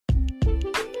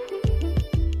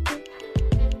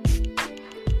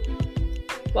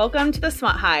Welcome to the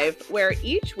Smut Hive, where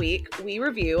each week we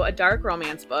review a dark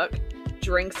romance book,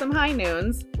 drink some high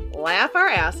noons, laugh our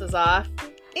asses off,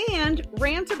 and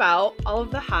rant about all of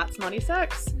the hot, smutty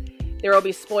sex. There will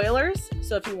be spoilers,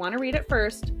 so if you want to read it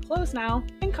first, close now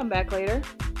and come back later.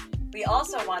 We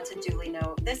also want to duly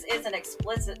note this is an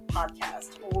explicit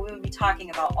podcast where we will be talking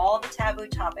about all the taboo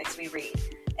topics we read,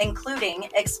 including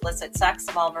explicit sex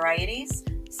of all varieties,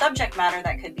 subject matter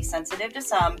that could be sensitive to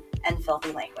some, and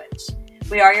filthy language.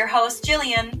 We are your hosts,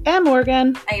 Jillian. And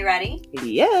Morgan. Are you ready?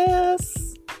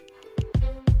 Yes.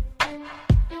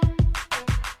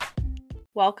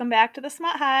 Welcome back to the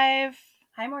Smut Hive.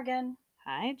 Hi, Morgan.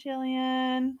 Hi,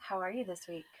 Jillian. How are you this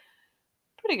week?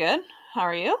 Pretty good. How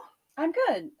are you? I'm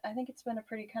good. I think it's been a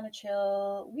pretty kind of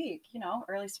chill week,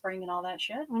 early spring and all that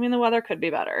shit. I mean, the weather could be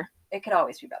better. It could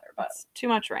always be better, but it's too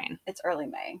much rain. It's early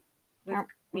May.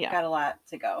 We've got a lot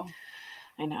to go.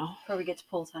 I know. Before we get to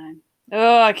pool time.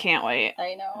 Oh, I can't wait.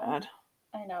 I know. God.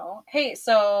 I know. Hey,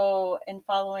 so in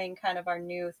following kind of our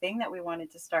new thing that we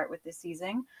wanted to start with this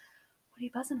season, what are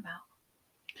you buzzing about?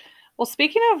 Well,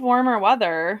 speaking of warmer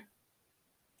weather,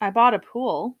 I bought a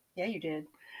pool. Yeah, you did.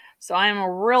 So I'm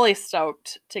really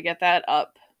stoked to get that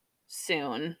up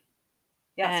soon.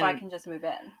 Yeah, so I can just move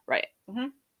in. Right. Mm-hmm.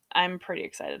 I'm pretty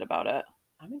excited about it.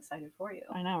 I'm excited for you.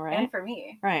 I know, right? And for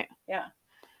me. Right. Yeah.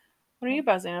 What are you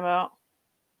buzzing about?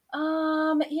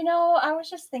 I was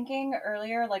just thinking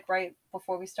earlier, like right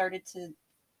before we started to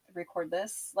record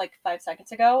this, like 5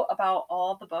 seconds ago, about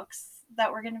all the books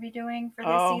that we're going to be doing for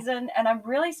this season. And I'm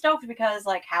really stoked because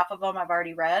like half of them I've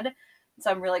already read. So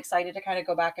I'm really excited to kind of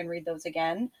go back and read those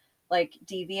again. Like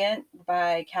Deviant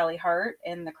by Callie Hart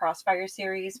and the Crossfire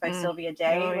series by Sylvia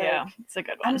Day. Oh, yeah. It's a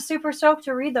good one. I'm super stoked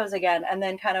to read those again. And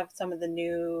then kind of some of the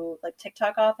new like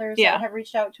TikTok authors that have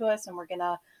reached out to us, and we're going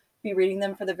to be reading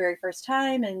them for the very first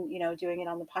time and, doing it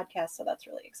on the podcast. So that's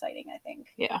really exciting, I think.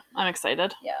 Yeah, I'm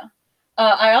excited. Yeah.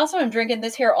 I also am drinking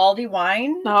this here Aldi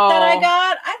wine that I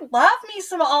got. I love me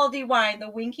some Aldi wine. The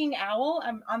Winking Owl.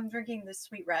 I'm drinking this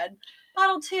sweet red.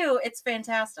 Bottle 2. It's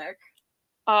fantastic.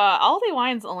 Aldi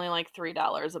wine's only like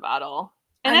 $3 a bottle.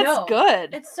 And it's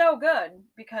good. It's so good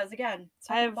because, again,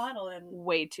 I have a bottle and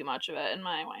way too much of it in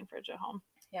my wine fridge at home.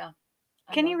 Yeah.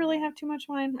 Can you really have too much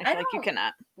wine? I feel like you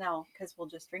cannot. No, because we'll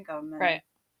just drink them and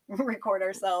record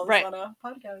ourselves on a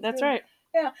podcast. That's right.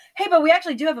 Yeah. Hey, but we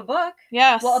actually do have a book.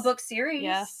 Yes. Well, a book series.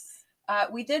 Yes.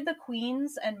 We did the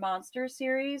Queens and Monsters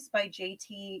series by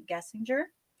J.T. Geissinger.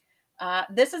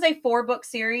 This is a 4-book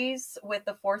series with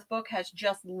the 4th book has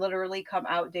just literally come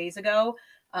out days ago.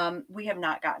 We have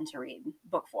not gotten to read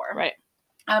book 4. Right.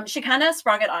 She kind of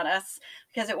sprung it on us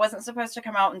because it wasn't supposed to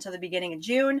come out until the beginning of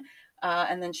June.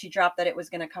 And then she dropped that it was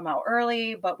going to come out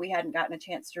early, but we hadn't gotten a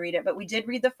chance to read it. But we did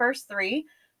read the first 3,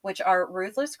 which are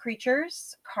Ruthless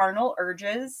Creatures, Carnal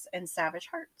Urges, and Savage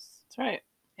Hearts. That's right.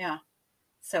 Yeah.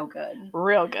 So good.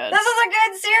 Real good. This is a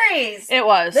good series. It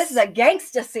was. This is a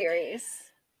gangsta series.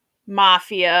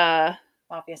 Mafia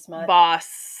smut.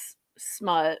 Boss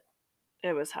smut.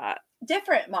 It was hot.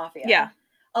 Different mafia. Yeah.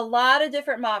 A lot of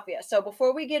different mafia. So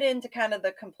before we get into kind of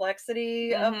the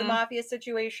complexity of the mafia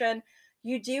situation,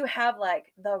 you do have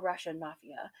like the Russian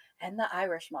mafia and the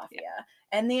Irish mafia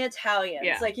and the Italians.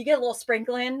 Yeah. Like you get a little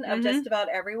sprinkling of just about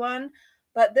everyone.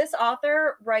 But this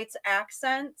author writes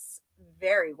accents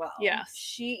very well. Yes.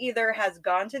 She either has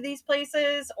gone to these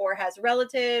places or has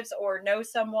relatives or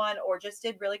knows someone or just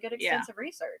did really good extensive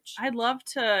research. I'd love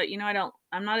to,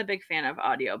 I'm not a big fan of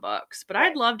audiobooks, but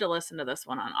I'd love to listen to this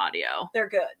one on audio. They're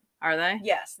good. Are they?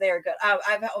 Yes, they are good.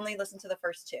 I've only listened to the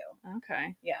first 2.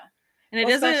 Okay. Yeah. And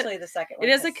especially the second one.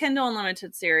 It is a Kindle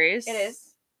Unlimited series. It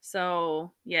is.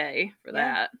 So, yay for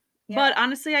that. Yeah. But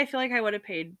honestly, I feel like I would have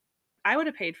paid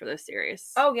for this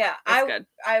series. Oh yeah. That's good.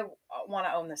 I want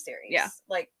to own the series. Yeah.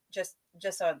 Like just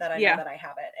so that I know that I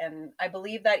have it. And I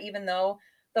believe that even though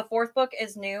the 4th book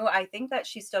is new, I think that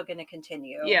she's still going to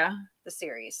continue the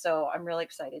series. So I'm really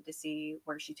excited to see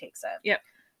where she takes it. Yep.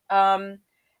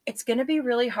 It's going to be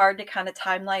really hard to kind of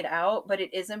timeline out, but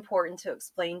it is important to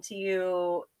explain to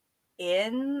you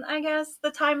in, I guess, the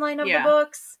timeline of the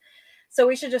books. So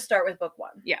we should just start with book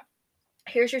 1. Yeah.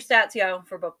 Here's your stats,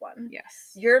 for book 1.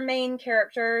 Yes. Your main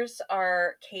characters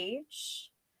are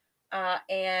Cage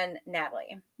and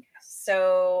Natalie. Yes.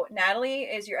 So Natalie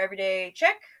is your everyday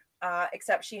chick,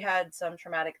 except she had some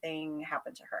traumatic thing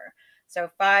happen to her. So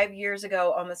 5 years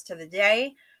ago, almost to the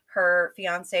day, her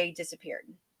fiance disappeared.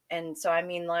 And so, I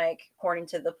mean, like, according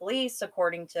to the police,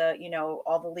 according to,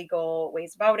 all the legal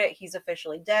ways about it, he's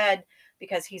officially dead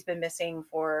because he's been missing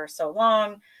for so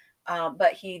long.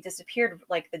 But he disappeared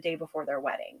like the day before their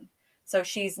wedding. So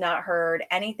she's not heard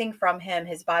anything from him.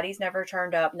 His body's never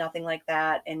turned up, nothing like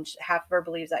that. And half of her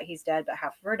believes that he's dead, but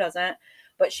half of her doesn't.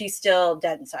 But she's still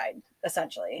dead inside,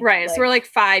 essentially. Right. So we're like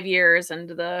 5 years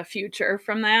into the future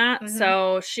from that. Mhm.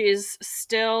 So she's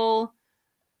still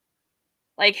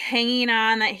like hanging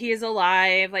on that he's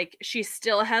alive. Like she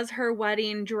still has her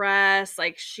wedding dress.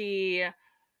 Like she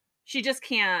just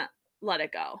can't let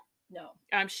it go. No.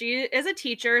 She is a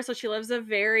teacher, so she lives a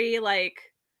very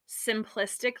like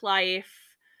simplistic life,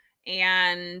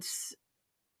 and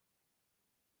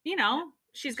you know,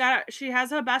 she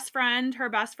has a best friend. Her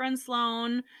best friend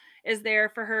Sloan is there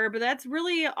for her, but that's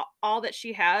really all that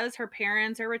she has. Her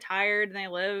parents are retired and they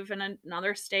live in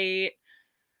another state.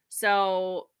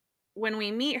 So when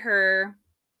we meet her,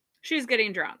 she's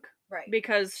getting drunk. Right.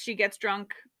 Because she gets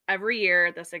drunk every year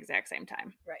at this exact same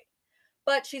time. Right.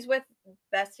 But she's with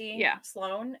Bestie Yeah.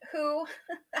 Sloan, who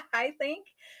I think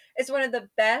is one of the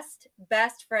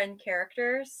best friend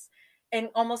characters in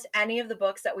almost any of the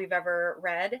books that we've ever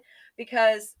read,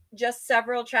 because just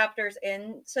several chapters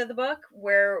into the book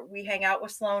where we hang out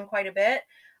with Sloan quite a bit,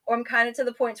 I'm kind of to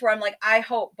the point where I'm like, I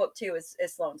hope book 2 is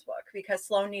Sloan's book, because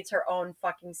Sloan needs her own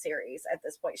fucking series at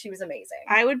this point. She was amazing.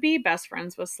 I would be best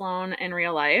friends with Sloan in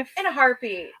real life. In a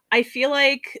heartbeat. I feel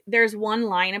like there's one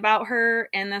line about her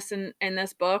in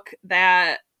this book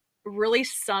that really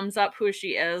sums up who she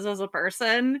is as a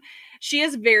person. She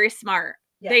is very smart.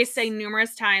 Yes. They say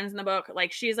numerous times in the book,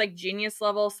 like she's like genius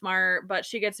level smart, but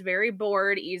she gets very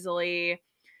bored easily.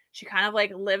 She kind of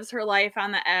like lives her life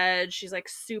on the edge. She's like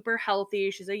super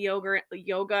healthy. She's a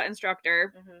yoga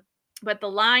instructor. Mm-hmm. But the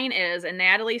line is, and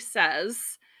Natalie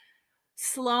says,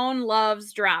 Sloan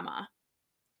loves drama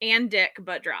and dick,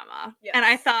 but drama. Yes. And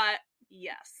I thought,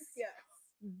 yes.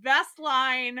 Best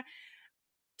line,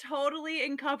 totally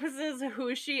encompasses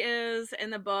who she is in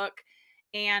the book.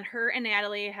 And her and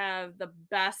Natalie have the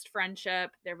best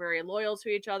friendship. They're very loyal to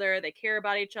each other. They care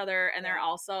about each other. And they're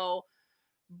also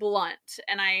blunt.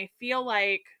 And I feel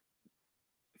like,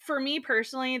 for me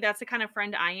personally, that's the kind of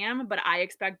friend I am. But I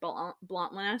expect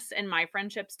bluntness in my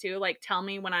friendships too. Like, tell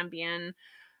me when I'm being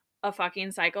a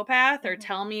fucking psychopath, or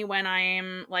tell me when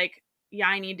I'm like, yeah,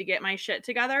 I need to get my shit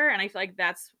together. And I feel like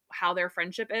that's how their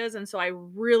friendship is. And so I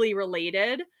really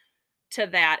related to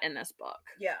that in this book.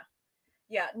 Yeah.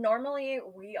 Normally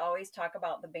we always talk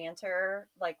about the banter,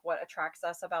 like what attracts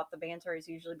us about the banter is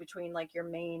usually between like your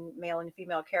main male and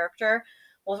female character.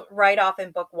 Well, right off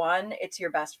in book 1, it's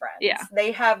your best friends. Yeah.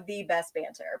 They have the best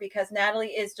banter because Natalie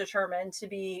is determined to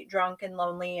be drunk and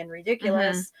lonely and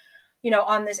ridiculous. Mm-hmm.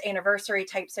 On this anniversary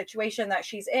type situation that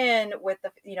she's in with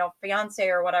the, fiance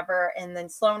or whatever. And then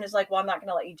Sloan is like, well, I'm not going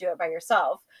to let you do it by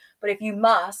yourself. But if you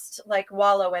must like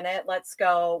wallow in it, let's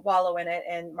go wallow in it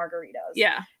in margaritas.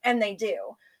 Yeah. And they do.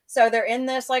 So they're in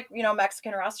this like,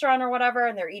 Mexican restaurant or whatever,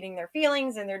 and they're eating their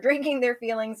feelings and they're drinking their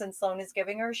feelings, and Sloan is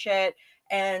giving her shit.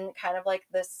 And kind of like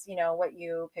this, what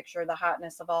you picture, the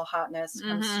hotness of all hotness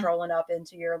comes strolling up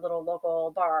into your little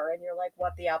local bar, and you're like,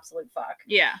 what the absolute fuck?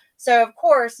 Yeah. So of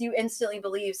course you instantly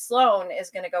believe Sloan is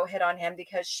going to go hit on him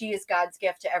because she is God's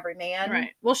gift to every man.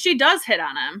 Right. Well, she does hit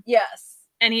on him. Yes.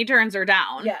 And he turns her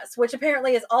down. Yes, which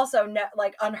apparently is also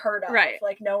like unheard of. Right.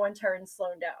 Like no one turns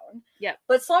Sloan down. Yep.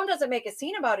 But Sloan doesn't make a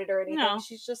scene about it or anything. No.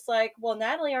 She's just like, well,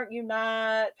 Natalie, aren't you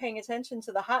not paying attention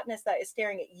to the hotness that is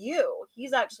staring at you?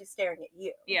 He's actually staring at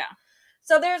you. Yeah.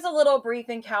 So there's a little brief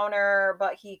encounter,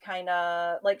 but he kind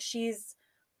of like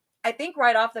I think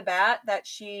right off the bat that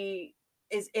she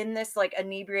is in this like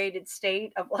inebriated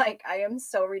state of like, I am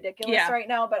so ridiculous right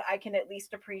now, but I can at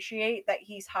least appreciate that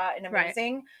he's hot and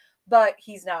amazing. Right. But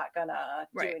he's not gonna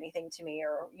do anything to me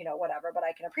or, whatever. But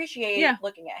I can appreciate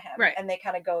looking at him. Right. And they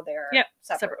kind of go their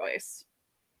separate ways.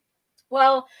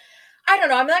 Well, I don't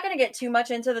know. I'm not going to get too much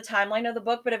into the timeline of the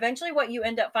book. But eventually what you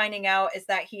end up finding out is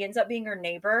that he ends up being her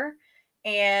neighbor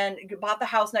and bought the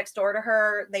house next door to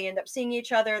her. They end up seeing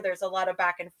each other. There's a lot of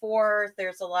back and forth.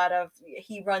 There's a lot of,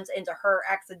 he runs into her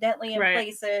accidentally in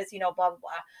places, blah, blah, blah.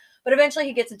 But eventually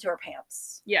he gets into her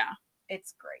pants. Yeah.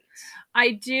 It's great.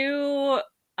 I do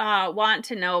want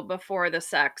to know before the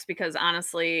sex, because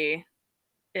honestly,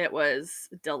 it was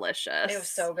delicious. It was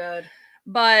so good.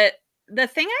 But the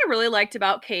thing I really liked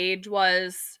about Cage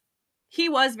was he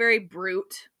was very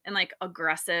brute and like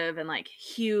aggressive and like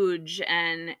huge,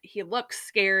 and he looks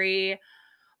scary,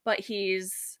 but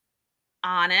he's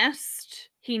honest.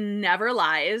 He never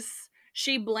lies.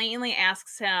 She blatantly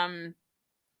asks him,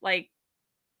 like,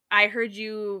 I heard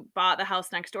you bought the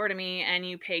house next door to me and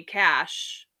you paid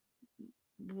cash.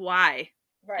 Why?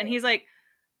 Right. And he's like,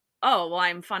 oh, well,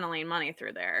 I'm funneling money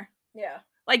through there. Yeah.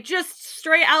 Like, just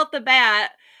straight out the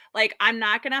bat, Like, I'm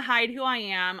not going to hide who I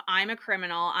am. I'm a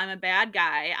criminal. I'm a bad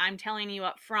guy. I'm telling you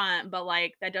up front, but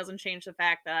like, that doesn't change the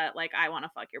fact that like, I want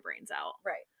to fuck your brains out.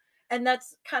 Right. And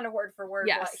that's kind of word for word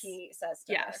what Yes. he says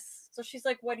to her. Yes. So she's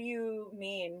like, "What do you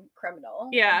mean, criminal?"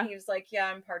 Yeah. And he was like, "Yeah,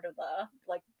 I'm part of the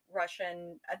like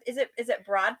Russian. Is it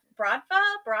Brodvia?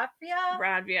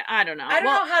 I don't know. I don't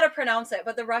know how to pronounce it,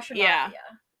 but the Russian mafia.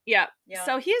 Yeah. Yeah.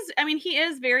 So he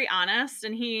is very honest,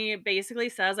 and he basically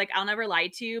says like, I'll never lie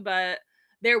to you, but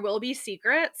there will be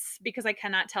secrets because I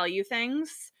cannot tell you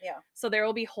things. Yeah. So there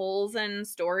will be holes in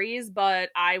stories, but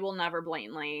I will never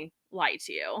blatantly lie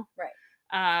to you. Right.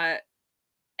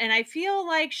 And I feel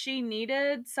like she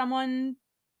needed someone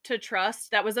to trust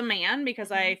that was a man,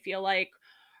 because I feel like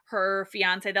her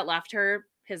fiance that left her,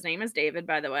 his name is David,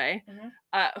 by the way,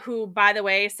 who, by the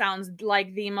way, sounds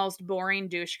like the most boring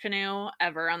douche canoe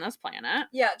ever on this planet.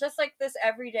 Yeah, just like this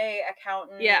everyday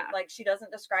accountant. Yeah. Like, she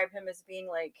doesn't describe him as being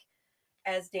like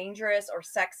as dangerous or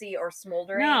sexy or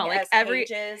smoldering like as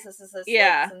Cage is. This is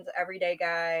a everyday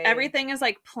guy. Everything is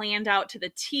like planned out to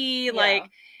the T. Like,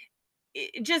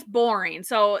 just boring.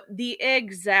 So the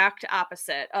exact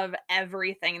opposite of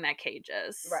everything that Cage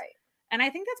is. Right. And I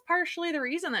think that's partially the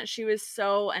reason that she was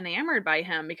so enamored by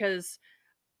him, because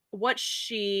what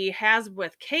she has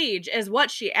with Cage is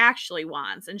what she actually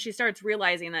wants. And she starts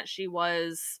realizing that she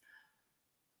was,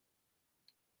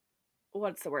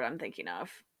 what's the word I'm thinking of?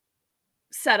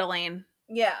 Settling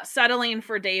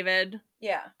for David.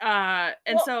 Yeah. I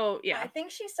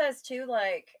think she says too,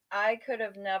 like, I could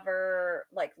have never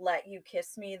like let you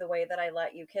kiss me the way that I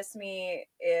let you kiss me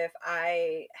if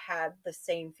I had the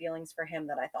same feelings for him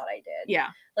that I thought I did. Yeah.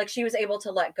 Like, she was able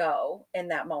to let go in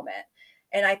that moment.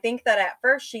 And I think that at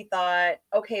first she thought,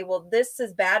 okay, well, this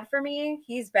is bad for me.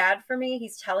 He's bad for me.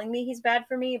 He's telling me he's bad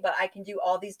for me, but I can do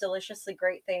all these deliciously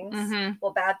great things,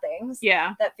 well, bad things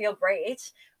that feel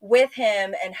great with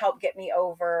him and help get me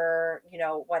over,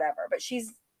 whatever. But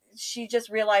she just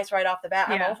realized right off the bat,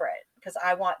 I'm over it because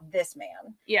I want this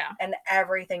man. Yeah. And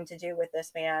everything to do with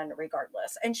this man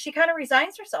regardless. And she kind of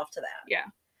resigns herself to that. Yeah.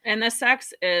 And the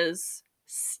sex is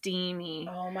steamy.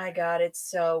 Oh my God, it's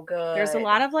so good. There's a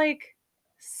lot of like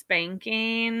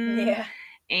spanking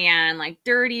and like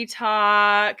dirty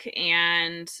talk,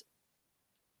 and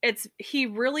he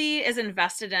really is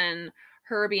invested in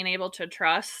her being able to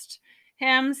trust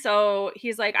him. So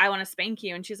he's like, I want to spank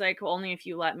you, and she's like, well, only if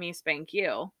you let me spank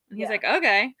you. And he's like,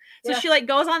 okay. So she like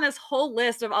goes on this whole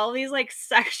list of all these like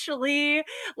sexually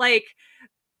like,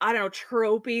 I don't know,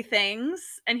 tropey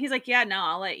things, and he's like, yeah, no,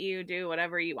 I'll let you do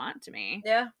whatever you want to me.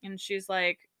 Yeah. And she's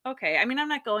like, okay, I mean, I'm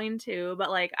not going to, but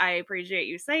like, I appreciate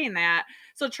you saying that.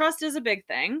 So trust is a big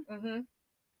thing. Too,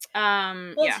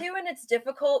 and it's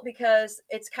difficult because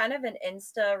it's kind of an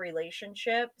insta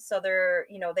relationship. So they're,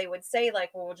 they would say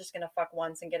like, well, we're just gonna fuck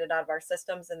once and get it out of our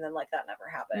systems, and then like that never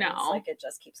happens. No. Like, it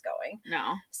just keeps going.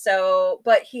 No. So,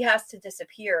 but he has to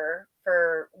disappear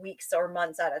for weeks or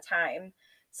months at a time.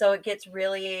 So it gets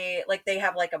really like, they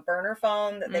have like a burner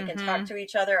phone that they can talk to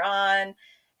each other on.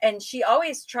 And she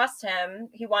always trusts him.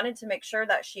 He wanted to make sure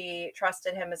that she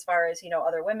trusted him as far as,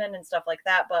 other women and stuff like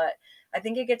that. But I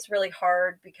think it gets really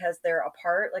hard because they're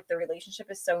apart. Like, the relationship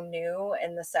is so new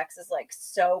and the sex is like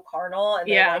so carnal, and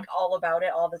they're like all about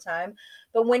it all the time.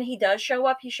 But when he does show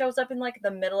up, he shows up in like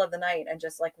the middle of the night and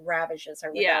just like ravishes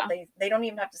her. They don't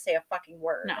even have to say a fucking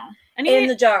word. No. And in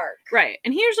the dark. Right.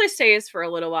 And he usually stays for a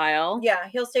little while. Yeah.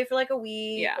 He'll stay for like a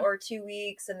week or 2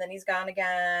 weeks, and then he's gone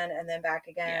again and then back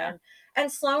again. Yeah. And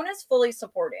Sloane is fully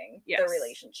supporting the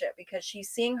relationship because she's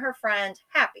seeing her friend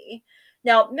happy.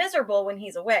 Now, miserable when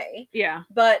he's away. Yeah.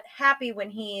 But happy when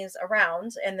he's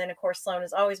around. And then, of course, Sloane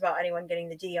is always about anyone getting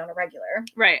the D on a regular.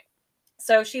 Right.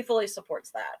 So she fully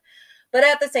supports that. But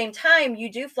at the same time, you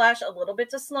do flash a little bit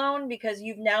to Sloane because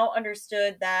you've now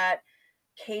understood that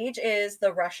Cage is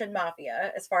the Russian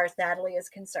mafia as far as Natalie is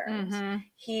concerned.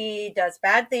 He does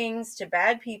bad things to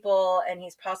bad people, and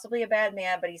he's possibly a bad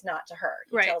man, but he's not to her.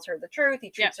 He tells her the truth. He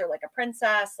treats her like a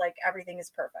princess. Like, everything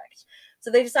is perfect. So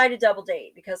they decide to double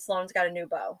date because Sloane's got a new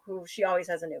beau, who she always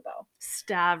has a new beau.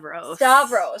 Stavros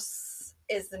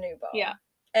is the new beau. Yeah.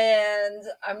 And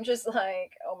I'm just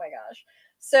like, oh my gosh.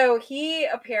 So he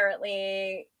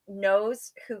apparently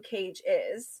knows who Cage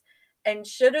is and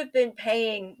should have been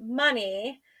paying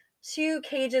money to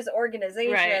Cage's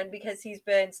organization because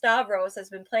Stavros has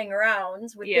been playing around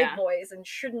with big boys and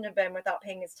shouldn't have been without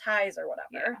paying his tithes or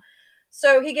whatever. Yeah.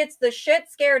 So he gets the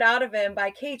shit scared out of him by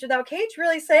Cage without Cage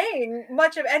really saying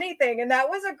much of anything. And that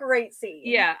was a great scene.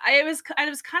 Yeah. It was kind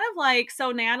of like,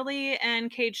 so Natalie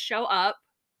and Cage show up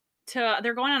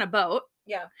they're going on a boat.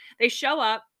 Yeah. They show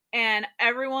up. And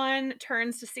everyone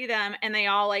turns to see them, and they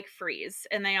all, like, freeze,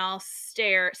 and they all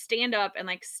stand up and,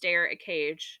 like, stare at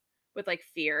Cage with, like,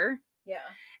 fear. Yeah.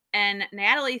 And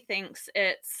Natalie thinks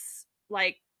it's,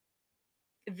 like,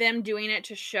 them doing it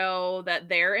to show that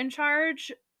they're in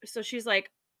charge. So she's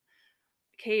like,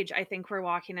 "Cage, I think we're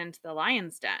walking into the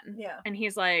lion's den." Yeah. And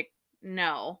he's like,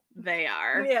 "No, they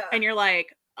are." Yeah. And you're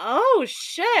like, "Oh,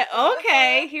 shit.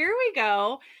 Okay, here we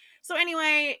go." So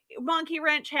anyway, monkey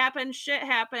wrench happens, shit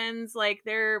happens. Like,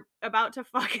 they're about to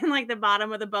fucking, like, the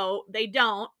bottom of the boat. They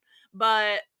don't,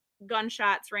 but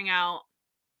gunshots ring out.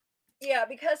 Yeah,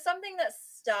 because something that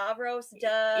Stavros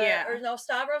does, Yeah. or no,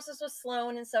 Stavros is with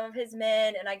Sloan and some of his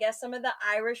men, and I guess some of the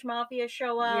Irish mafia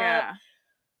show up. Yeah.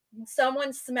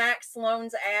 Someone smacks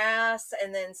Sloane's ass,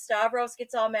 and then Stavros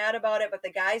gets all mad about it. But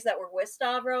the guys that were with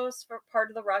Stavros for part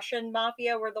of the Russian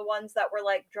mafia were the ones that were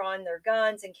like drawing their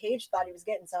guns, and Cage thought he was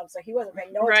getting some, so he wasn't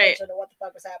paying no Right. attention to what the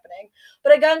fuck was happening.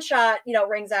 But a gunshot,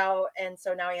 rings out, and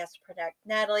so now he has to protect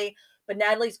Natalie. But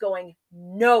Natalie's going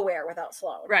nowhere without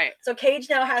Sloane. Right. So Cage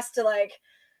now has to like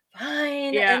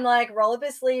fine and like roll up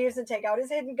his sleeves and take out his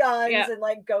hidden guns and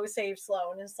like go save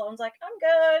Sloane. And Sloane's like,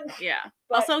 I'm good. Yeah.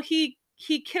 But also, he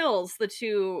kills the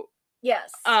two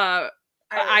yes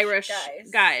Irish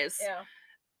guys.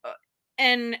 Yeah.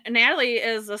 And Natalie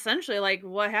is essentially like,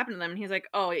 what happened to them? And he's like,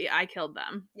 oh, yeah, I killed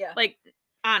them. Yeah. Like,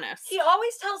 honest. He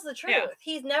always tells the truth. Yeah.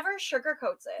 He's never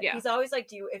sugarcoats it. Yeah. He's always like,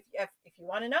 if you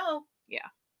want to know, yeah,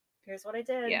 here's what I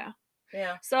did. Yeah.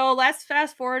 Yeah. So let's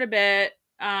fast forward a bit.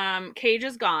 Cage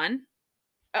is gone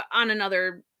on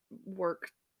another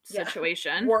work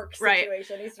situation. Work situation.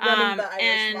 Right. He's running the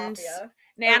Irish mafia.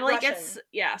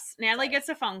 Natalie gets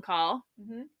a phone call,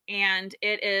 and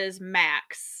it is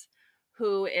Max,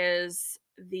 who is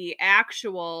the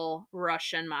actual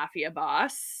Russian mafia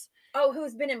boss. Oh,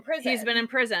 who's been in prison. He's been in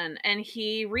prison, and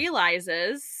she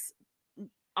realizes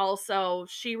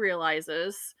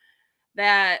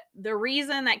that the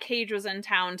reason that Cage was in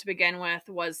town to begin with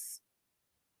was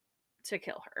to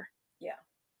kill her. Yeah.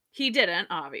 He didn't,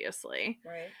 obviously.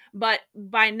 Right. But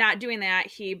by not doing that,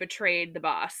 he betrayed the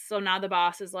boss. So now the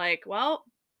boss is like, well,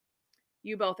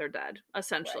 you both are dead,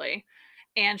 essentially.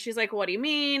 Right. And she's like, what do you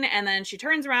mean? And then she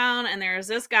turns around, and there's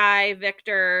this guy,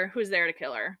 Victor, who's there to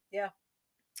kill her. Yeah.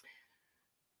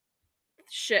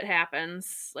 Shit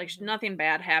happens. Like, nothing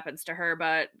bad happens to her,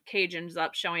 but Cage ends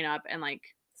up showing up and, like,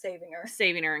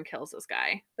 saving her and kills this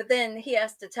guy. But then he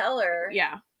has to tell her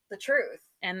the truth.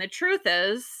 And the truth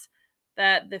is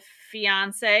that the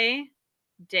fiance,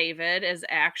 David, is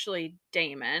actually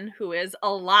Damon, who is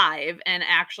alive and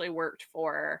actually worked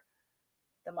for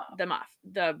the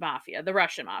mafia, the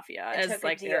Russian mafia, as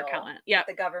like their accountant. Yeah,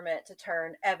 the government to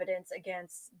turn evidence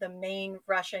against the main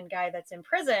Russian guy that's in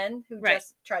prison who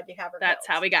just tried to have her. That's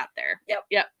killed. How we got there.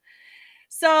 Yep.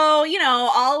 So,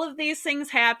 all of these things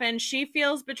happen. She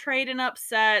feels betrayed and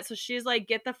upset. So she's like,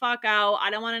 get the fuck out. I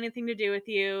don't want anything to do with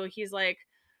you. He's like,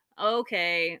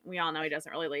 okay. We all know he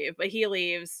doesn't really leave, but he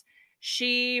leaves.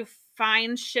 She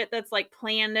finds shit that's like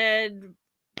planted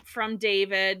from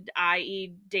David,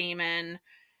 i.e. Damon,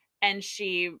 and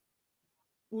she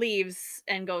leaves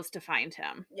and goes to find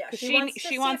him. Yeah,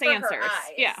 she wants answers.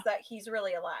 That he's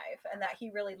really alive and that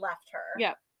he really left her.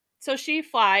 Yeah. So she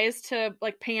flies to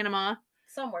like Panama.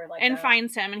 Somewhere like and that.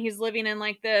 finds him, and he's living in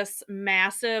like this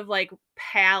massive like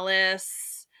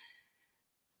palace.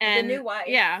 And the new wife.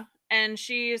 Yeah. And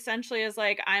she essentially is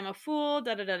like, I'm a fool,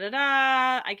 da da da da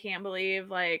da. I can't believe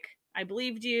like I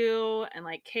believed you, and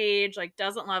like Cage like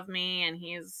doesn't love me, and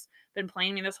he's been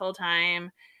playing me this whole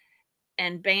time.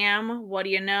 And bam, what do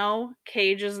you know?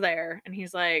 Cage is there, and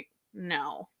he's like,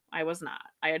 no, I was not.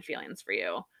 I had feelings for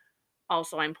you.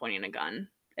 Also, I'm pointing a gun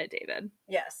at David.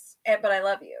 Yes, but I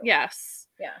love you. Yes.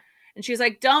 Yeah. And she's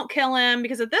like, don't kill him,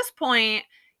 because at this point,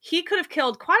 he could have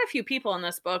killed quite a few people in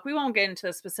this book. We won't get into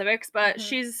the specifics, but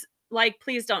she's like,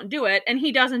 please don't do it. And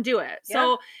he doesn't do it. Yeah.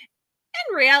 So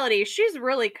in reality, she's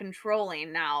really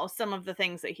controlling now some of the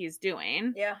things that he's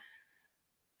doing. Yeah.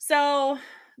 So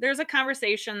there's a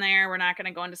conversation there. We're not going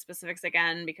to go into specifics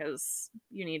again because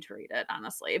you need to read it,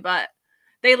 honestly. But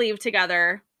they leave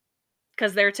together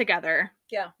because they're together.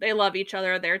 Yeah. They love each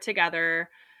other. They're together.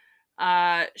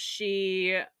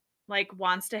 She like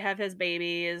wants to have his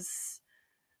babies.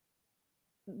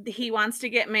 He wants to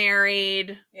get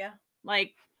married. Yeah.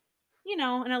 Like, in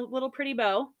a little pretty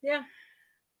bow. Yeah.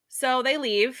 So they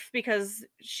leave because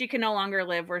she can no longer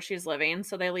live where she's living.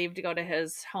 So they leave to go to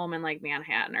his home in like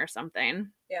Manhattan or something.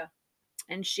 Yeah.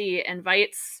 And she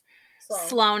invites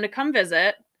Sloane to come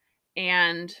visit,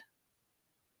 and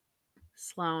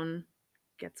Sloane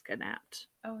gets kidnapped.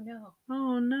 Oh no.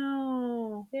 Oh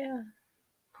no. Yeah.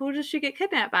 who does she get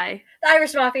kidnapped by? The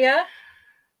Irish Mafia.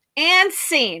 And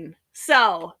scene.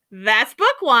 So that's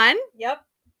book 1. Yep.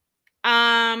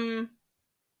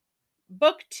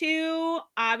 Book 2,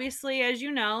 obviously, as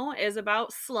you know, is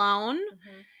about Sloane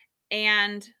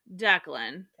and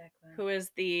Declan, who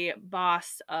is the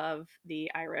boss of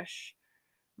the Irish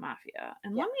Mafia.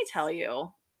 And let me tell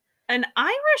you, an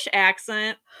Irish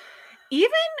accent,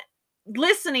 even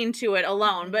listening to it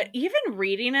alone, but even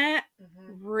reading it,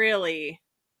 really,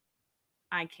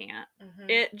 I can't.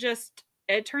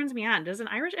 It turns me on. Does an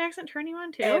Irish accent turn you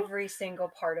on too? Every single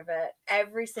part of it.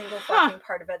 Every single fucking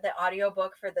part of it. The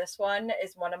audiobook for this one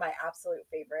is one of my absolute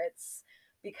favorites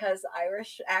because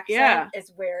Irish accent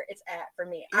is where it's at for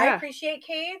me. I appreciate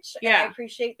Cage and I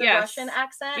appreciate the Russian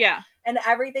accent and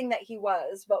everything that he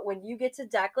was. But when you get to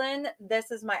Declan,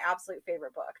 this is my absolute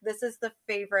favorite book. This is the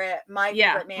favorite, my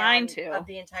favorite man of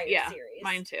the entire series.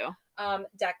 Mine too.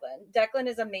 Declan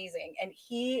is amazing and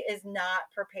he is not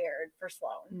prepared for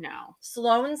Sloane. No.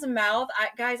 Sloane's mouth,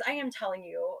 guys, I am telling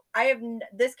you,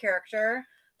 this character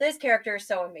is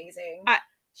so amazing.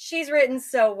 She's written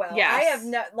so well. Yes. I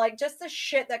have just the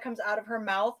shit that comes out of her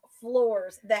mouth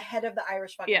floors the head of the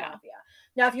Irish fucking Mafia.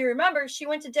 Now, if you remember, she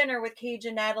went to dinner with Cage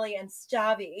and Natalie and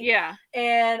Stavi. Yeah.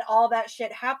 And all that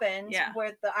shit happened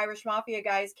where the Irish Mafia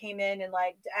guys came in and,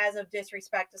 like, as of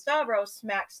disrespect to Stavros,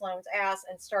 smacked Sloane's ass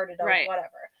and started whatever.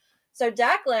 So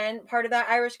Declan, part of that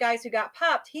Irish guys who got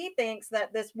popped, he thinks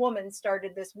that this woman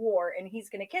started this war and he's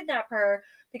going to kidnap her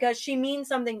because she means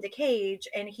something to Cage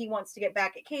and he wants to get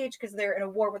back at Cage because they're in a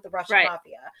war with the Russian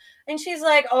Mafia. And she's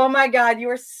like, oh my God, you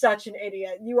are such an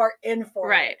idiot. You are in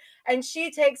for it. And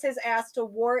she takes his ass to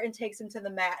war and takes him to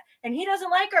the mat. And he doesn't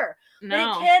like her. No.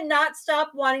 But he cannot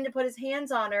stop wanting to put his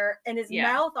hands on her and his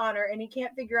mouth on her and he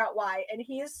can't figure out why. And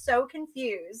he is so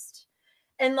confused.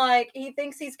 And, like, he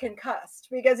thinks he's concussed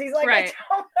because he's like, I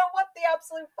don't know what the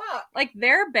absolute fuck. Like,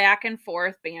 their back and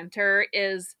forth banter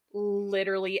is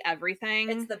literally everything.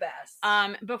 It's the best.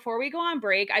 Before we go on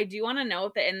break, I do want to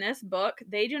note that in this book,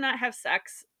 they do not have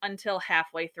sex until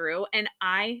halfway through, and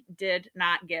I did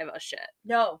not give a shit.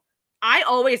 No. I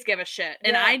always give a shit,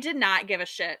 and I did not give a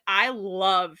shit. I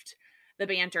loved the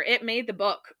banter. It made the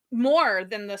book more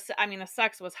than the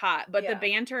sex was hot, but the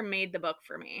banter made the book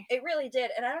for me. It really did.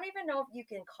 And I don't even know if you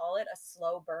can call it a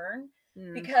slow burn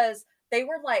because they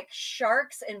were like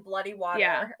sharks in bloody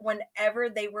water whenever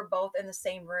they were both in the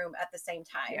same room at the same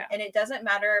time. And it doesn't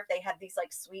matter if they had these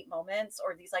like sweet moments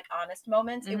or these like honest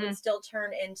moments, it would still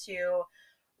turn into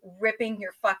ripping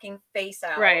your fucking face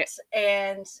out.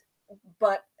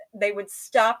 But they would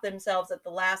stop themselves at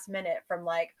the last minute from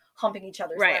like humping each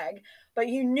other's leg. But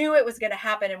you knew it was going to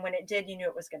happen, and when it did, you knew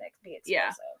it was going to be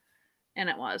explosive. And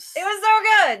it was. It was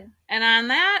so good. And on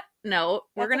that note,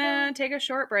 we're going to take a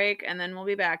short break, and then we'll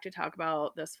be back to talk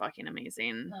about this fucking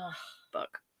amazing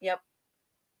book. Yep.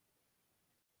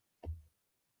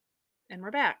 And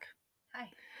we're back. Hi.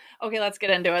 Okay, let's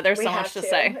get into it. There's so much to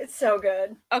say. It's so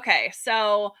good. Okay,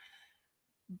 so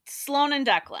Sloane and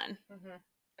Declan.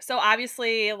 So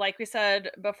obviously, like we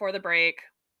said before the break,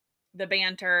 the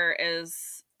banter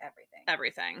is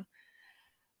everything.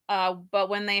 But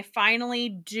when they finally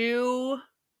do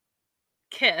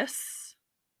kiss,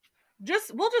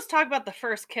 we'll just talk about the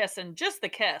first kiss, and just the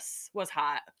kiss was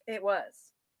hot. It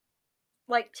was.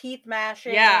 Like teeth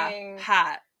mashing. Yeah,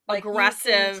 hot. Like,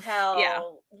 aggressive. You can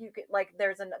tell, you could, like,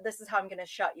 this is how I'm going to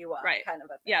shut you up kind of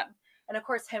a thing. Yeah. And of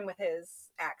course him with his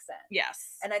accent.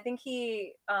 Yes. And I think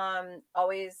he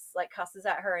always like cusses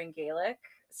at her in Gaelic.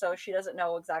 So she doesn't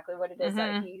know exactly what it is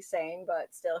that he's saying, but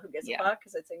still, who gives a fuck?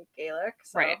 Because it's in Gaelic.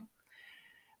 So.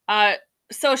 Right.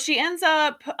 So she ends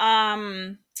up,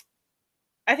 I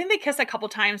think they kiss a couple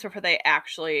times before they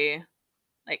actually,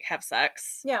 like, have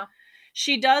sex. Yeah.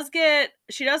 She does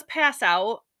pass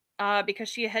out, because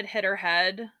she had hit her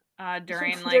head,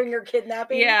 during, like. During her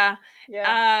kidnapping? Yeah.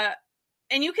 Yeah.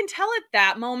 And you can tell at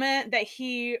that moment that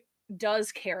he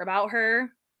does care about her.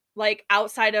 Like,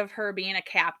 outside of her being a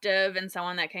captive and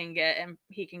someone that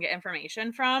he can get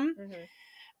information from.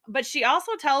 But she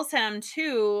also tells him,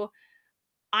 too,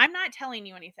 I'm not telling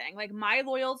you anything. Like, my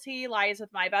loyalty lies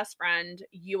with my best friend.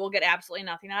 You will get absolutely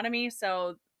nothing out of me,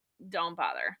 so don't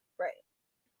bother. Right.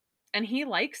 And he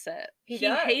likes it. He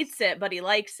does. hates it, but he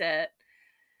likes it.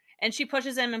 And she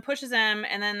pushes him,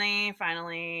 and then they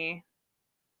finally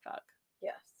fuck.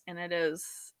 Yes. And it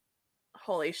is...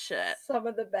 holy shit. Some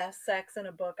of the best sex in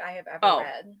a book I have ever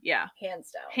read. Yeah. Hands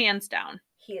down. Hands down.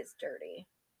 He is dirty.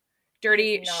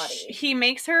 Dirty. He's naughty. He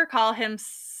makes her call him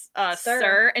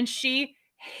sir. And she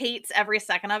hates every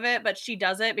second of it, but she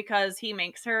does it because he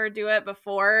makes her do it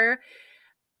before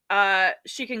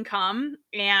she can come.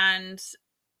 And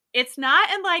it's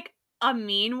not in like a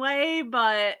mean way,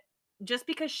 but just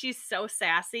because she's so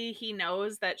sassy, he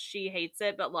knows that she hates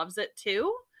it but loves it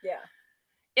too. Yeah.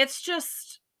 It's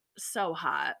just so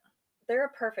hot. They're a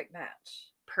perfect match.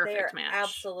 They Perfect are match.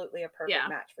 absolutely a perfect Yeah.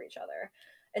 match for each other.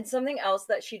 And something else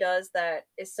that she does that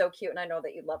is so cute, and I know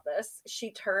that you love this,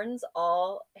 she turns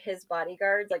all his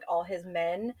bodyguards, like all his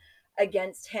men,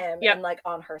 against him Yep. and like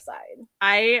on her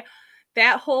side.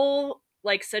 That whole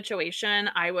like situation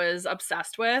I was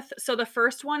obsessed with. So the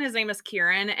first one, his name is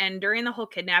Kieran, and during the whole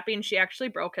kidnapping, she actually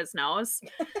broke his nose.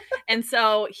 And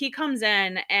so he comes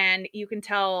in, and you can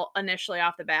tell initially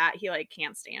off the bat he like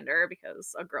can't stand her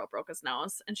because a girl broke his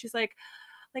nose. And she's like,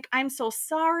 I'm so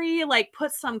sorry, like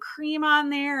put some cream on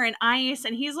there and ice.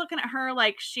 And he's looking at her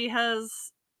like she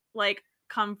has like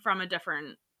come from a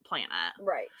different planet.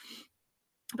 Right.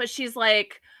 But she's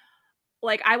like,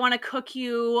 I want to cook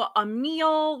you a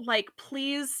meal. Like,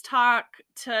 please talk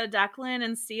to Declan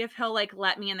and see if he'll like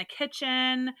let me in the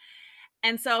kitchen.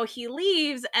 And so he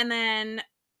leaves, and then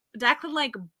Declan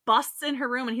like busts in her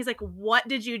room, and he's like, what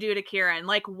did you do to Kieran?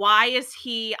 Like, why is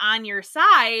he on your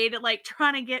side, like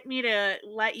trying to get me to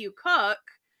let you cook?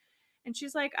 And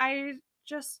she's like, I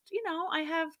just, I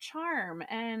have charm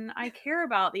and I care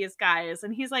about these guys.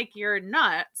 And he's like, you're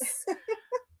nuts.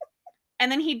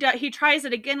 And then he tries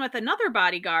it again with another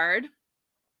bodyguard,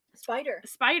 Spider,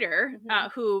 Mm-hmm.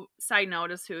 who, side note,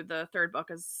 is who the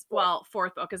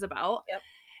fourth book is about. Yep.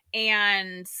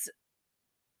 And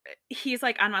he's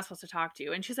like, I'm not supposed to talk to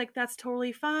you. And she's like, that's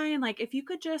totally fine. Like, if you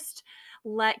could just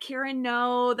let Kieran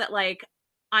know that, like,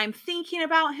 I'm thinking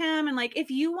about him, and like, if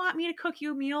you want me to cook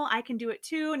you a meal, I can do it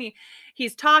too. And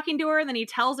he's talking to her, and then he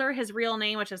tells her his real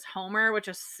name, which is Homer, which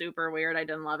is super weird. I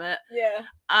didn't love it.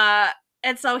 Yeah.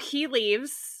 And so he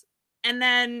leaves, and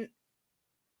then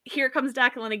here comes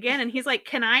Declan again, and he's like,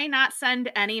 can I not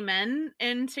send any men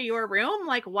into your room?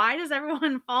 Like, why does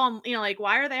everyone fall, like,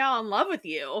 why are they all in love with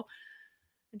you?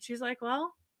 And she's like,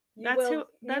 well, you will too,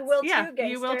 gangster.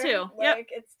 You will too. Like,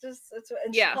 it's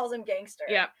and she calls him gangster.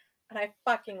 Yeah. And I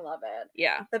fucking love it.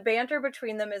 Yeah. The banter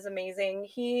between them is amazing.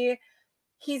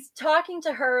 He's talking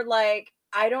to her like,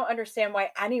 I don't understand why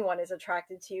anyone is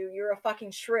attracted to you. You're a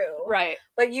fucking shrew. Right.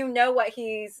 But what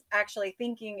he's actually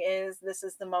thinking is, this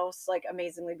is the most like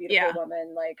amazingly beautiful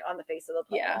woman like on the face of the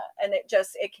planet. Yeah. And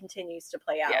it continues to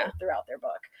play out throughout their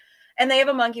book. And they have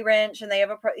a monkey wrench, and they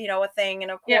have a thing.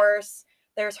 And of course,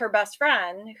 there's her best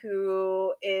friend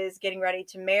who is getting ready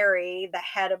to marry the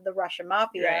head of the Russian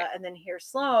mafia. Right. And then here's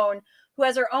Sloane, who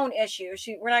has her own issues.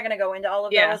 We're not going to go into all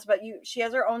of those, but she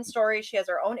has her own story. She has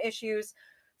her own issues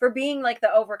for being like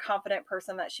the overconfident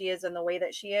person that she is in the way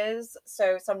that she is.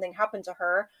 So something happened to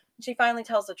her. She finally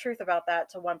tells the truth about that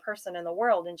to one person in the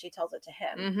world, and she tells it to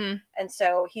him. Mm-hmm. And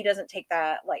so he doesn't take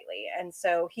that lightly. And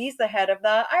so he's the head of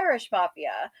the Irish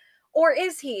mafia. Or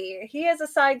is he? He has a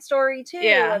side story too.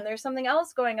 Yeah. And there's something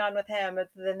else going on with him. And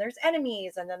then there's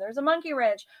enemies, and then there's a monkey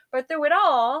wrench. But through it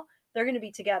all, they're going to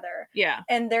be together. Yeah.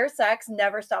 And their sex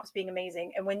never stops being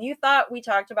amazing. And when you thought we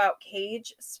talked about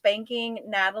Cage spanking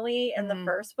Natalie in the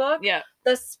first book,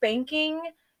 the spanking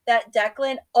that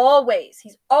Declan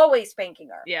he's always spanking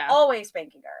her. Yeah. Always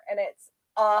spanking her. And it's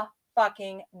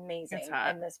fucking amazing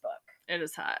in this book. It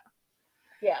is hot.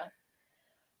 Yeah.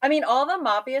 I mean, all the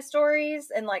mafia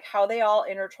stories and like how they all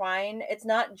intertwine, it's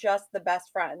not just the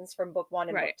best friends from book 1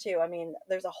 and book 2. I mean,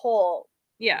 there's a whole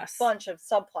bunch of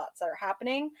subplots that are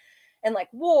happening, and like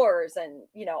wars, and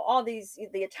all these,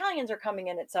 the Italians are coming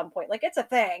in at some point. Like, it's a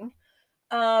thing.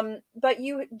 But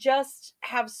you just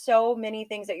have so many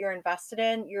things that you're invested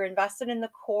in. You're invested in the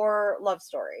core love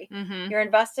story. Mm-hmm. You're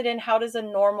invested in, how does a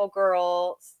normal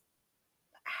girl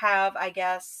have, I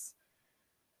guess,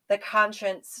 the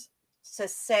conscience to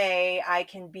say, I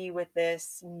can be with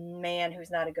this man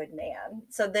who's not a good man.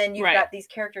 So then you've got these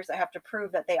characters that have to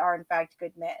prove that they are in fact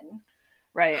good men.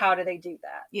 Right. How do they do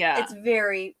that? Yeah. It's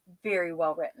very, very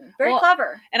well written. Very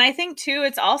clever. And I think too,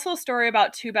 it's also a story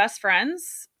about two best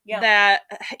friends that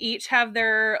each have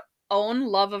their own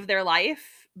love of their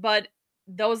life, but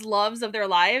those loves of their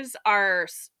lives are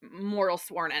mortal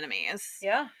sworn enemies.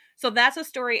 Yeah. So that's a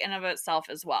story in of itself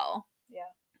as well.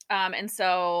 Yeah. And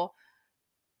so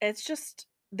it's just,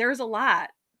 there's a lot,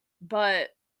 but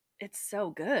it's so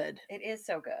good. It is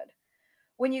so good.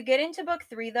 When you get into book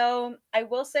 3, though, I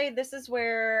will say this is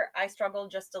where I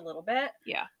struggled just a little bit.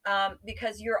 Yeah.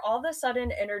 Because you're all of a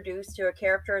sudden introduced to a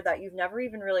character that you've never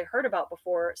even really heard about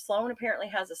before. Sloane apparently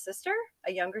has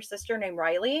a younger sister named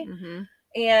Riley. Mm-hmm.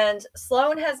 And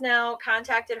Sloane has now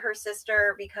contacted her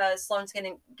sister because Sloane's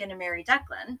gonna marry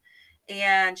Declan.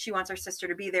 And she wants her sister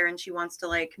to be there, and she wants to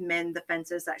like mend the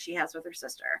fences that she has with her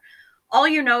sister. All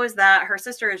you know is that her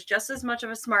sister is just as much of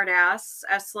a smartass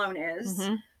as Sloane is.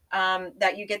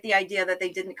 That you get the idea that they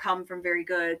didn't come from very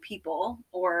good people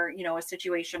or, you know, a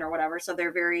situation or whatever. So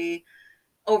they're very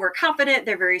overconfident.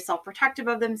 They're very self-protective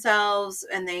of themselves,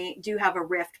 and they do have a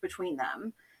rift between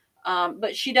them.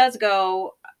 But she does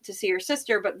go to see her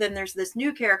sister, but then there's this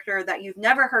new character that you've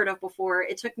never heard of before.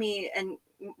 It took me and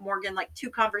Morgan like 2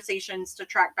 conversations to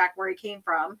track back where he came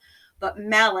from. But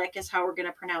Malik is how we're going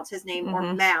to pronounce his name,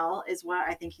 or Mal is what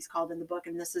I think he's called in the book,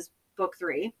 and this is book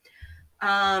 3.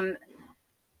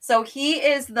 So he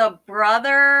is the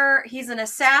brother, he's an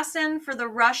assassin for the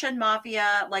Russian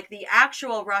mafia, like the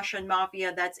actual Russian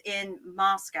mafia that's in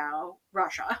Moscow,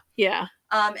 Russia. Yeah.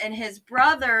 And his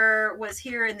brother was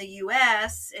here in the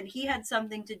US, and he had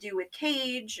something to do with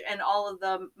Cage and all of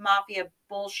the mafia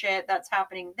bullshit that's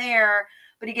happening there.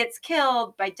 But he gets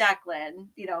killed by Declan,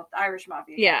 you know, the Irish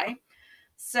mafia guy.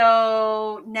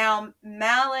 So now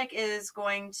Malik is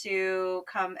going to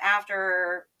come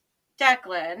after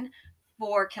Declan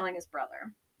for killing his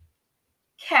brother.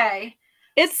 Okay.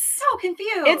 It's so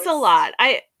confused. It's a lot.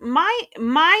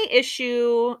 My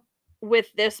issue with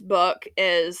this book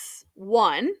is,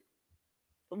 one,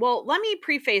 well, let me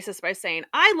preface this by saying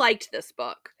I liked this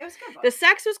book. It was a good book. The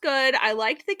sex was good. I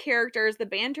liked the characters. The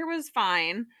banter was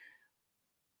fine.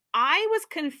 I was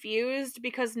confused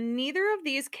because neither of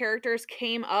these characters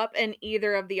came up in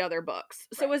either of the other books.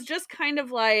 So it was just kind of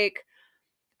like,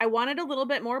 I wanted a little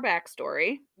bit more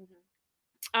backstory.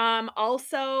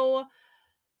 Also,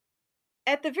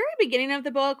 at the very beginning of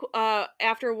the book,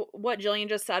 after what Jillian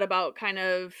just said about kind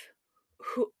of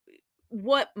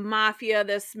what mafia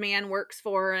this man works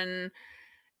for, and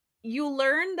you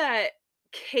learn that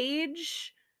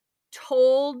Cage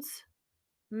told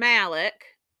Malik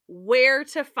where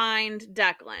to find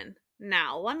Declan.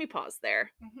 Now, let me pause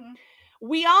there.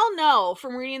 We all know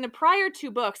from reading the prior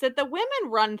 2 books that the women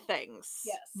run things.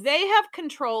 Yes. They have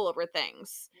control over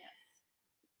things. Yes.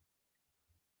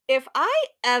 If I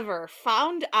ever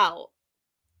found out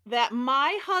that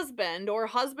my husband or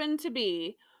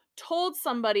husband-to-be told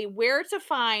somebody where to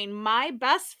find my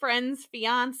best friend's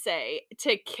fiance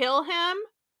to kill him,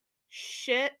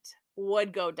 shit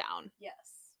would go down. Yes.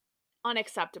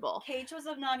 Unacceptable. Cage was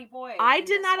a naughty boy. I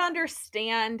did not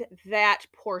understand that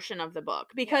portion of the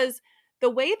book because the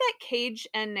way that Cage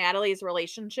and Natalie's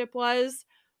relationship was,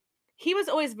 he was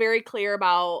always very clear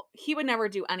about he would never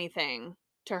do anything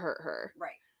to hurt her.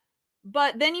 Right.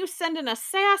 But then you send an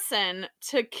assassin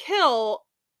to kill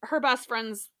her best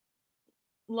friend's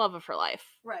love of her life.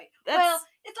 Right. Well,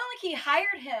 it's not like he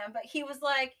hired him, but he was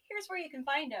like, here's where you can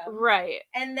find him. Right.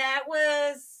 And that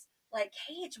was like,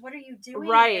 Cage, what are you doing?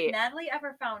 Right. If Natalie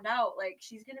ever found out, like,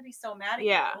 she's going to be so mad at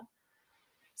you.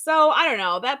 So, I don't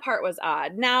know. That part was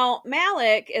odd. Now,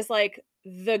 Malik is like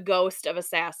the ghost of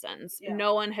assassins. Yeah.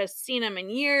 No one has seen him in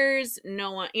years.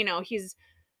 No one, you know, he's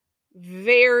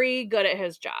very good at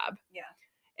his job. Yeah.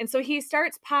 And so he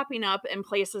starts popping up in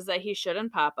places that he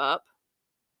shouldn't pop up.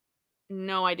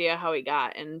 No idea how he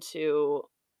got into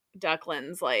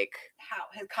Declan's like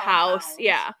his house.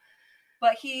 Yeah.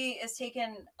 But he is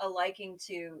taken a liking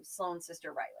to Sloane's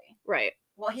sister Riley. Right.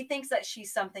 Well, he thinks that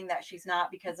she's something that she's not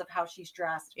because of how she's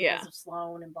dressed, because of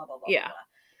Sloane and blah, blah, blah, blah, blah.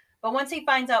 But once he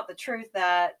finds out the truth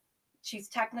that she's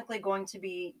technically going to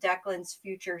be Declan's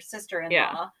future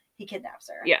sister-in-law, he kidnaps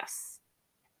her. Yes.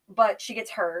 But she gets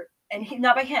hurt. And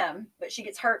not by him, but she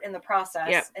gets hurt in the process.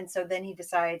 Yep. And so then he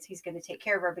decides he's going to take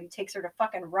care of her, but he takes her to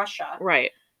fucking Russia.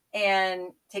 Right.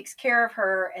 And takes care of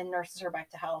her and nurses her back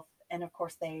to health. And of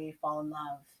course they fall in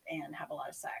love and have a lot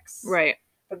of sex. Right.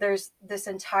 But there's this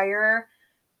entire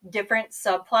different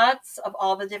subplots of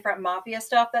all the different mafia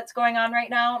stuff that's going on right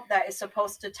now that is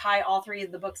supposed to tie all 3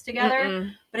 of the books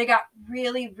together. But it got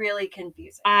really, really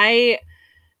confusing.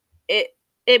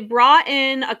 It brought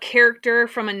in a character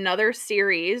from another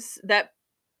series that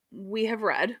we have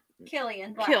read.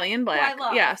 Killian Black. Killian Black, who I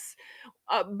love. yes.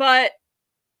 But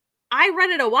I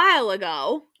read it a while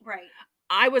ago. Right.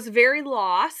 I was very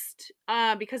lost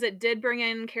because it did bring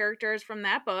in characters from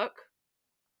that book.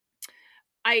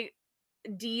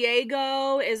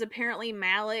 Diego is apparently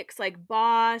Malik's like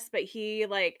boss, but he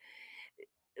like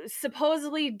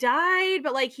supposedly died,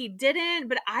 but like he didn't.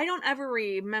 But I don't ever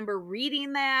remember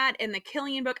reading that in the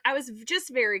Killian book. I was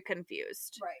just very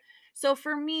confused. Right. So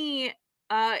for me,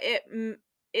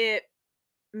 it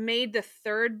made the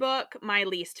 3rd book my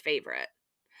least favorite.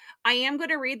 I am going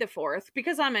to read the 4th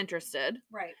because I'm interested.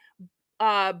 Right.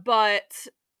 But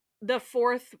the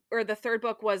 4th or the 3rd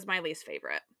book was my least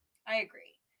favorite. I agree.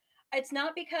 It's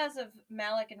not because of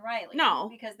Malik and Riley. No.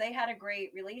 Because they had a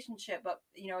great relationship. But,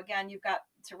 you know, again, you've got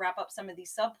to wrap up some of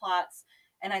these subplots.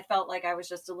 and I felt like I was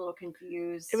just a little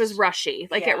confused. It was rushy.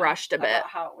 Like, it rushed a bit. About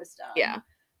how it was done.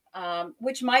 Yeah.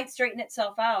 Which might straighten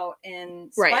itself out in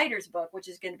Right. Spider's book, which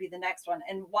is going to be the next one.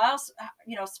 And whilst,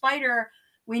 Spider,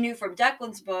 we knew from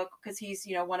Declan's book, because he's,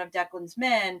 one of Declan's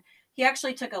men, he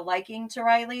actually took a liking to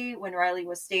Riley when Riley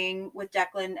was staying with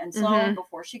Declan and Sloane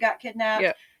before she got kidnapped.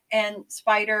 Yep. And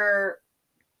Spider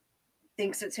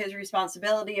thinks it's his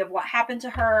responsibility of what happened to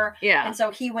her. Yeah. And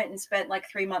so he went and spent like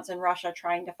 3 months in Russia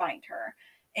trying to find her.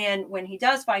 And when he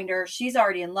does find her, she's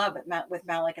already in love with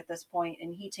Malik at this point,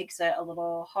 and he takes it a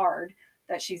little hard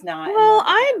that she's not. Well,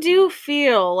 I do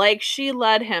feel like she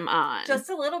led him on. Just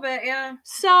a little bit, yeah.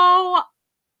 So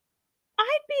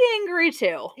I'd be angry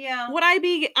too. Yeah. Would I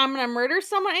be, I'm going to murder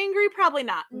someone angry? Probably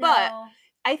not. No. But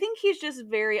I think he's just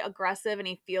very aggressive and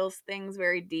he feels things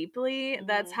very deeply.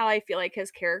 That's how I feel like his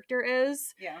character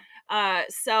is. Yeah.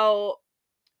 So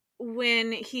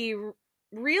when he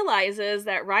realizes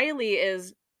that Riley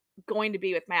is going to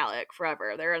be with Malik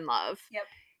forever, they're in love. Yep.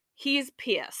 He's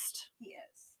pissed. He is.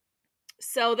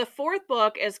 So the fourth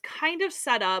book is kind of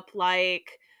set up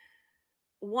like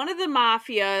one of the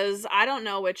mafias, I don't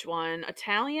know which one,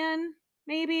 Italian,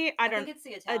 maybe? I think it's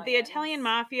the Italian. The Italian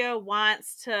mafia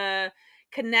wants to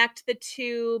connect the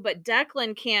two, but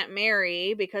Declan can't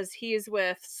marry because he's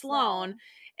with Sloane,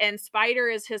 and Spider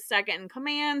is his second in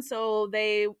command, so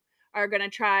they are going to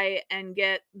try and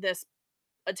get this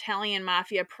Italian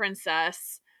mafia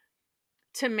princess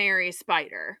to marry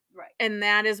Spider. Right. And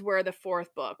that is where the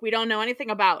fourth book, we don't know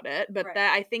anything about it, but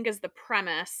that I think is the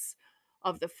premise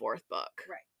of the fourth book.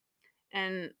 Right.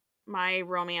 And my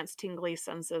romance tingly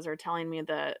senses are telling me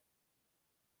that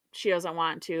she doesn't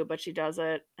want to, but she does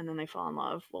it, and then they fall in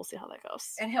love. We'll see how that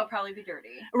goes. And he'll probably be dirty.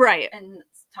 Right. And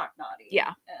talk naughty.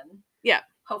 Yeah. And yeah.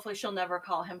 Hopefully she'll never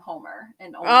call him Homer.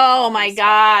 And only oh my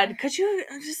God. Could you,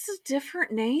 just a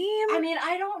different name? I mean,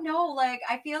 I don't know. Like,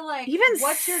 I feel like, even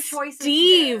what's your choices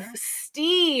Steve, here?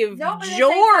 Steve, no, but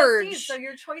George. Steve, so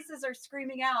your choices are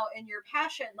screaming out in your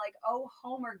passion, like, oh,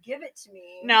 Homer, give it to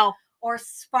me. No. Or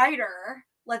Spider,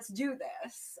 let's do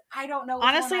this. I don't know.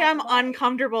 Honestly, I'm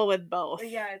uncomfortable with both. But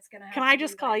yeah, it's gonna happen. Can I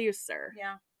just call you sir?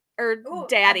 Yeah. Or Ooh,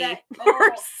 daddy. Wait,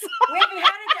 we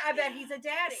had I bet he's a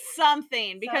daddy.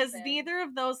 Something, because neither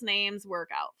of those names work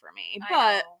out for me. I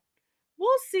but know.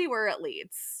 We'll see where it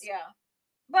leads. Yeah.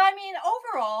 But I mean,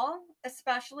 overall,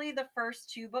 especially the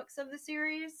first 2 books of the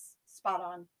series, spot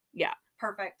on. Yeah.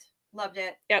 Perfect. Loved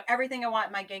it. Yep. Everything I want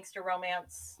in my gangster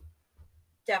romance.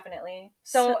 Definitely.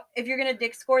 So if you're going to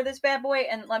dick score this bad boy,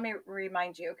 and let me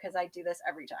remind you, because I do this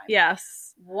every time.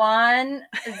 Yes. 1,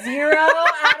 0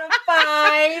 out of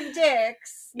 5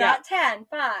 dicks. Not 10,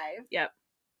 5. Yep.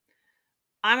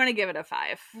 I'm going to give it a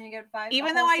 5. You're going to give it a 5?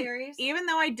 Even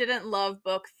though I didn't love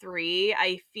book 3,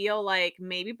 I feel like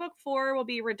maybe book 4 will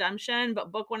be redemption,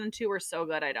 but book 1 and 2 were so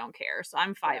good I don't care. So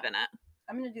I'm 5 in it.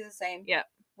 I'm going to do the same. Yep.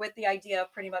 With the idea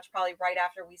of pretty much probably right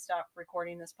after we stop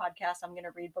recording this podcast, I'm going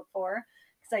to read book 4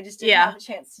 because I just didn't have a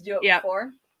chance to do it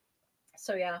before.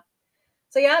 So yeah,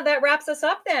 that wraps us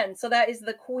up then. So that is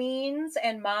the Queens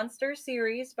and Monsters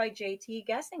series by J.T.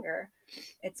 Geissinger.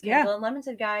 It's Kindle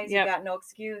Unlimited, guys. You got no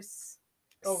excuse.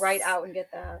 Go right out and get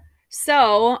that.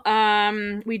 So,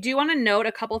 we do want to note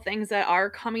a couple things that are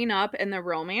coming up in the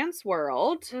romance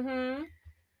world. Mm-hmm.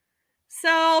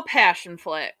 So, passion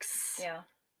flicks. Yeah.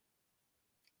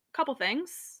 Couple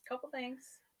things.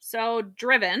 So,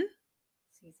 Driven.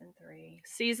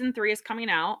 Season 3 is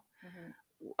coming out.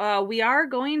 Mm-hmm. We are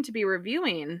going to be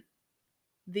reviewing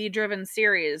the Driven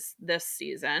series this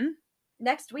season.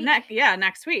 Next week.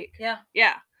 Next week. Yeah.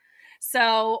 Yeah.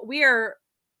 So, we are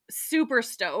super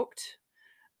stoked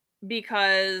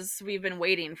because we've been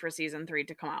waiting for season 3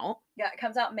 to come out. Yeah, it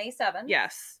comes out May 7th.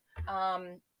 Yes.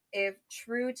 If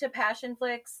true to Passion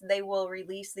Flicks, they will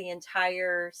release the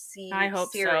entire series. I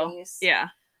hope so. Yeah.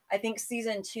 I think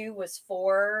season 2 was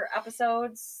 4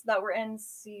 episodes that were in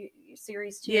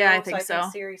series 2. Yeah, I think so. I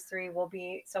think series 3 will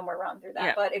be somewhere around through that.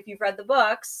 Yeah. But if you've read the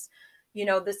books,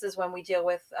 this is when we deal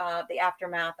with the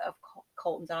aftermath of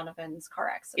Colton Donovan's car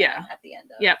accident at the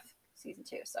end of season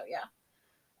 2. So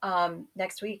yeah.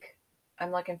 Next week,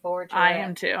 I'm looking forward to it. I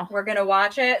am too. We're going to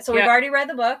watch it. So we've already read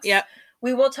the books. Yep.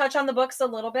 We will touch on the books a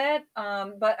little bit.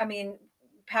 But I mean,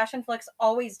 Passion Flicks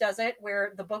always does it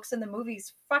where the books and the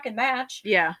movies fucking match.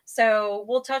 Yeah. So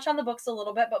we'll touch on the books a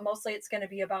little bit, but mostly it's going to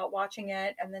be about watching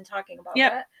it and then talking about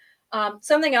it.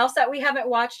 Something else that we haven't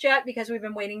watched yet because we've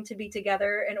been waiting to be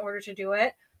together in order to do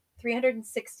it.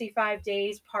 365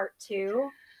 Days Part 2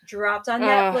 dropped on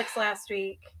Netflix last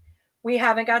week. We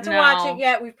haven't got to watch it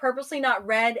yet. We've purposely not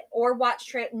read or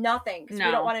watched it, nothing, because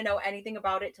we don't want to know anything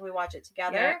about it till we watch it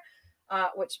together.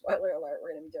 which, spoiler alert,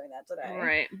 we're going to be doing that today.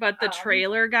 Right. But the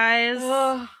trailer, guys,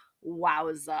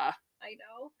 wowza. I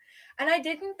know. And I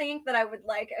didn't think that I would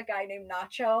like a guy named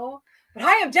Nacho, but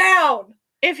I am down.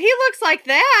 If he looks like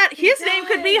that, his name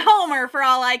could be Homer for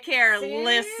all I care. See?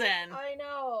 Listen. I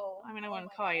know. I mean, I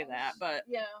wouldn't call you that, but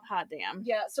yeah. Hot damn.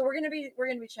 Yeah, so we're gonna be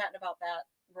chatting about that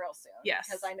real soon. Yes.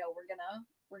 Because I know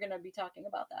we're gonna be talking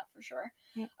about that for sure.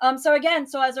 Yep.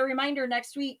 So as a reminder,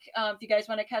 next week, if you guys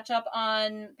want to catch up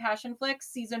on Passion Flicks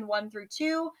season 1 through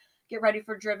 2, get ready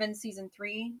for Driven season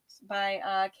 3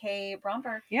 by Kay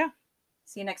Bromberg. Yeah.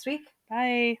 See you next week.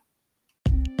 Bye.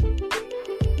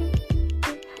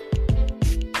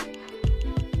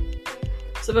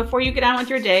 So before you get on with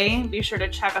your day, be sure to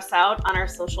check us out on our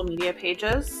social media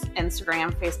pages,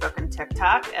 Instagram, Facebook, and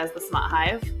TikTok as The Smut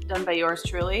Hive, done by yours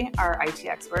truly, our IT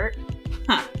expert.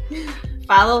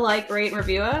 Follow, like, rate, and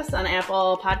review us on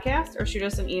Apple Podcasts or shoot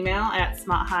us an email at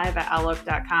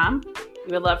smuthive@outlook.com.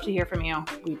 We would love to hear from you.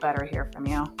 We better hear from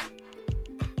you.